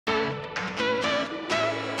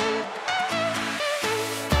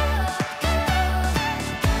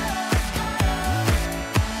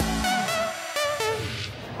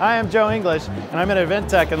Hi, I'm Joe English, and I'm at Event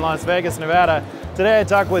Tech in Las Vegas, Nevada. Today I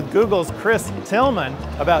talk with Google's Chris Tillman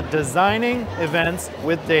about designing events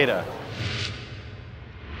with data.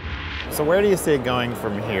 So where do you see it going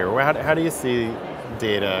from here? How do you see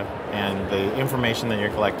data and the information that you're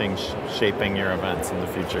collecting shaping your events in the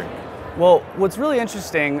future? Well, what's really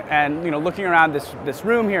interesting, and looking around this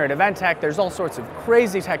room here at Event Tech, there's all sorts of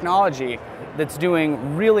crazy technology that's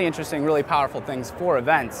doing really interesting, really powerful things for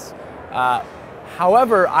events.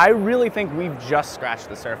 However, I really think we've just scratched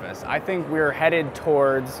the surface. I think we're headed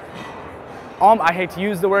towards, I hate to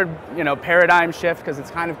use the word, paradigm shift because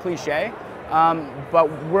it's kind of cliche,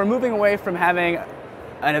 but we're moving away from having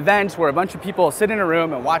an event where a bunch of people sit in a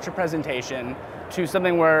room and watch a presentation to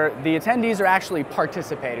something where the attendees are actually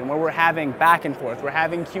participating, where we're having back and forth, we're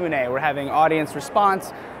having Q&A, we're having audience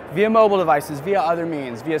response via mobile devices, via other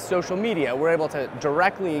means, via social media. We're able to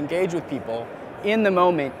directly engage with people in the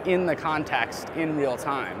moment, in the context, in real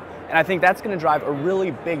time. And I think that's going to drive a really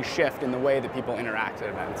big shift in the way that people interact at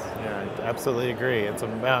events. Yeah, I absolutely agree. It's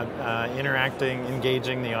about interacting,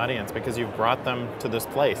 engaging the audience because you've brought them to this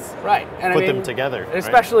place. Right. And put them together.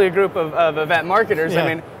 Especially a group of event marketers. Yeah.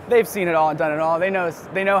 I mean, they've seen it all and done it all. They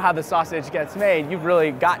know how the sausage gets made. You've really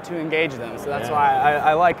got to engage them. So that's why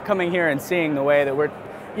I like coming here and seeing the way that we're,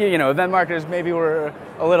 event marketers, maybe we're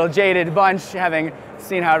a little jaded bunch having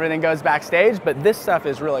seen how everything goes backstage, but this stuff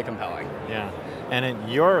is really compelling. Yeah. And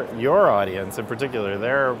your audience in particular,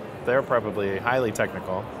 they're probably highly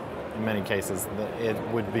technical in many cases. It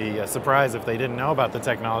would be a surprise if they didn't know about the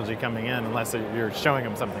technology coming in unless you're showing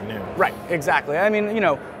them something new. Right, exactly. I mean,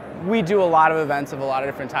 we do a lot of events of a lot of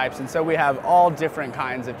different types, and so we have all different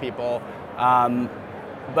kinds of people.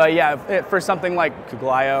 But yeah, for something like Google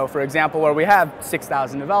I/O, for example, where we have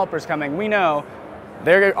 6,000 developers coming, we know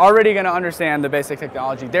they're already going to understand the basic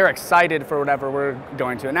technology. They're excited for whatever we're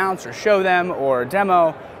going to announce or show them or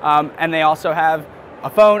demo. And they also have a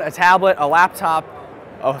phone, a tablet, a laptop,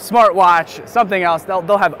 a smartwatch, something else.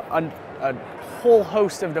 They'll have a whole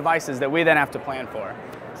host of devices that we then have to plan for.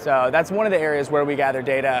 So that's one of the areas where we gather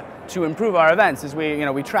data to improve our events, is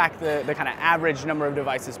we track the kind of average number of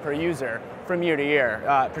devices per user from year to year,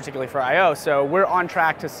 particularly for I/O. So we're on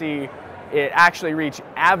track to see it actually reach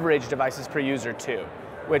average devices per user too,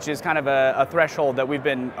 which is kind of a threshold that we've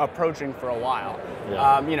been approaching for a while.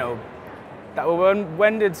 Yeah.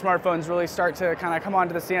 When did smartphones really start to kind of come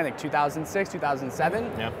onto the scene? I think 2006,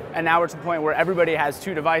 2007. Yeah. And now we're to the point where everybody has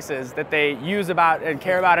two devices that they use about and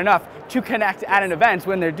care about enough to connect at an event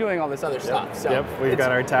when they're doing all this other stuff. So we've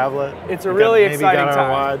got our tablet. It's a really exciting maybe got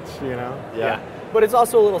our time. watch, Yeah. But it's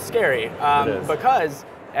also a little scary It is. because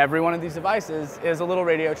every one of these devices is a little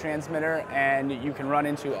radio transmitter, and you can run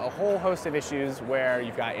into a whole host of issues where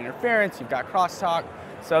you've got interference, you've got crosstalk.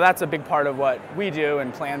 So that's a big part of what we do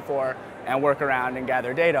and plan for and work around and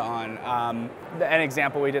gather data on. An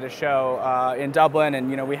example, we did a show in Dublin,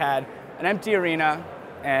 and we had an empty arena,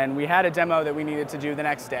 and we had a demo that we needed to do the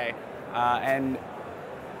next day. And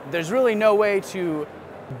there's really no way to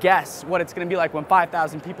guess what it's going to be like when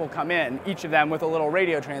 5,000 people come in, each of them with a little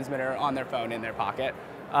radio transmitter on their phone in their pocket.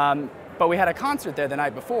 But we had a concert there the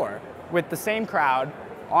night before with the same crowd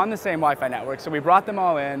on the same Wi-Fi network. So we brought them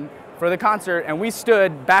all in for the concert, and we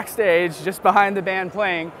stood backstage just behind the band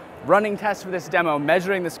playing, running tests for this demo,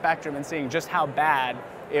 measuring the spectrum and seeing just how bad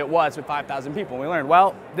it was with 5,000 people. And we learned,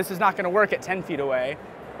 well, this is not going to work at 10 feet away.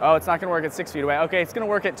 Oh, it's not going to work at 6 feet away. Okay, it's going to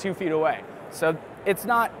work at 2 feet away. So it's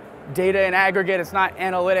not data in aggregate, it's not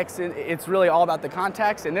analytics, it's really all about the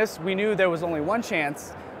context. And this, we knew there was only one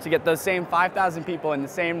chance to get those same 5,000 people in the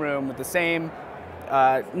same room with the same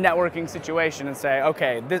networking situation and say,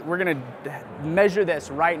 okay, we're going to measure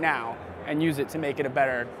this right now and use it to make it a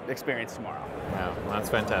better experience tomorrow. Wow, well, that's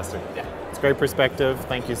fantastic. Yeah. It's great perspective.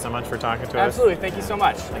 Thank you so much for talking to us. Absolutely, thank you so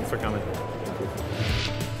much. Thanks for coming.